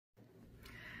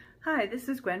Hi, this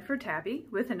is Gwen for Tabby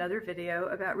with another video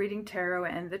about reading tarot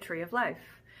and the Tree of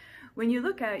Life. When you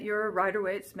look at your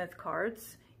Rider-Waite-Smith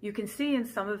cards, you can see in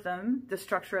some of them the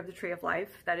structure of the Tree of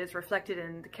Life that is reflected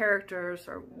in the characters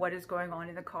or what is going on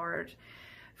in the card.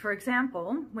 For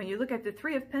example, when you look at the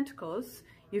Three of Pentacles,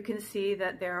 you can see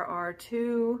that there are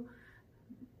two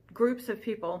groups of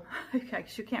people.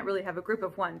 You can't really have a group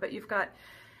of one, but you've got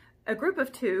a group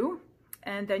of two,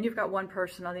 and then you've got one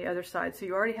person on the other side. So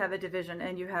you already have a division,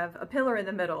 and you have a pillar in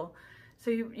the middle.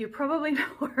 So you probably know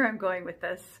where I'm going with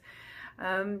this.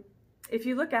 If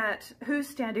you look at who's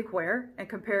standing where and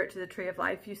compare it to the Tree of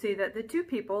Life, you see that the two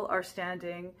people are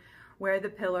standing where the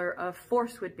pillar of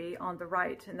force would be on the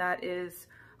right, and that is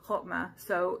Chokmah.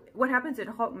 So what happens in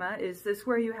Chokmah is this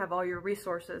where you have all your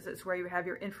resources. It's where you have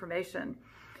your information.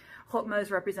 Chokmah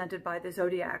is represented by the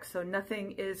zodiac, so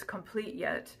nothing is complete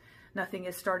yet. Nothing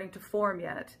is starting to form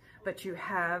yet, but you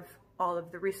have all of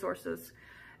the resources.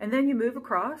 And then you move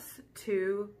across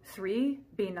to 3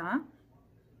 Bina,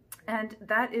 and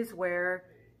that is where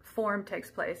form takes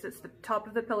place. It's the top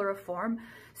of the pillar of form.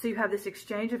 So you have this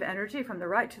exchange of energy from the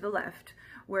right to the left,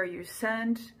 where you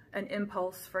send an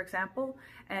impulse, for example,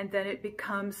 and then it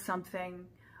becomes something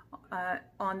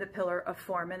on the pillar of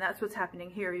form. And that's what's happening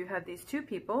here. You have these two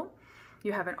people.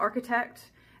 You have an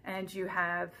architect, and you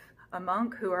have a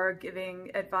monk who are giving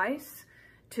advice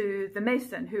to the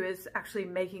mason who is actually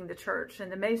making the church. And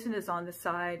the mason is on the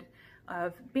side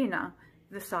of Bina,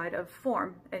 the side of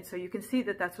form. And so you can see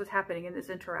that that's what's happening in this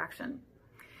interaction.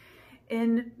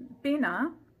 In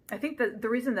Bina, I think that the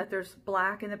reason that there's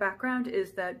black in the background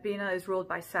is that Bina is ruled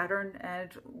by Saturn,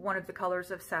 and one of the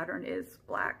colors of Saturn is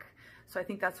black. So I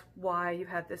think that's why you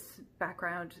have this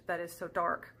background that is so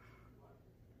dark.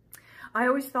 I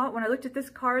always thought when I looked at this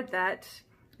card that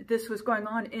this was going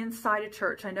on inside a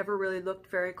church. I never really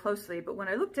looked very closely, but when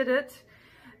I looked at it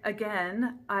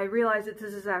again, I realized that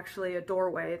this is actually a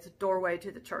doorway. It's a doorway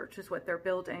to the church is what they're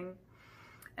building.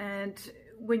 And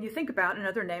when you think about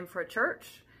another name for a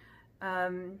church,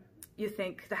 you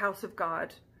think the house of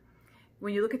God.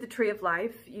 When you look at the Tree of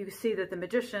Life, you see that the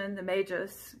magician, the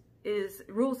magus,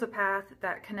 rules the path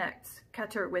that connects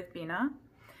Keter with Bina.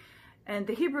 And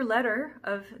the Hebrew letter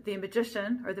of the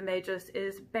magician or the magus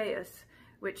is Beis,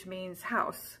 which means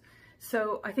house.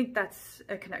 So I think that's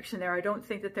a connection there. I don't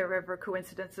think that there are ever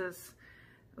coincidences,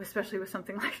 especially with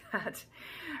something like that.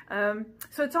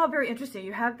 So it's all very interesting.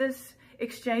 You have this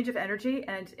exchange of energy,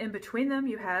 and in between them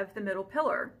you have the middle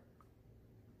pillar.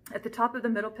 At the top of the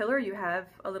middle pillar you have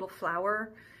a little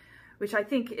flower, which I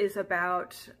think is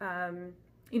about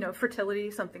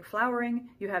fertility, something flowering.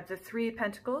 You have the 3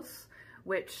 Pentacles,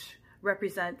 which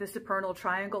represent the supernal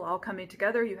triangle all coming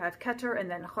together. You have Keter, and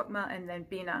then Chokmah, and then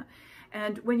Bina.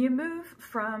 And when you move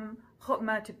from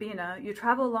Chokmah to Bina, you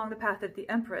travel along the path of the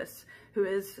Empress, who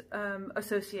is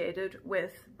associated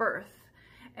with birth.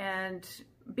 And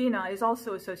Bina is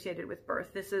also associated with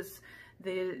birth. This is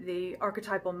the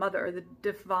archetypal mother, the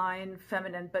divine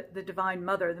feminine, but the divine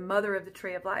mother, the mother of the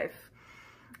Tree of Life.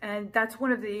 And that's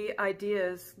one of the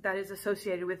ideas that is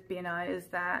associated with Bina, is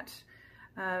that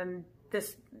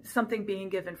this something being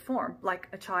given form, like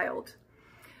a child.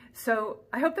 So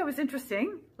I hope that was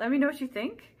interesting. Let me know what you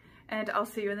think, and I'll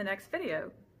see you in the next video.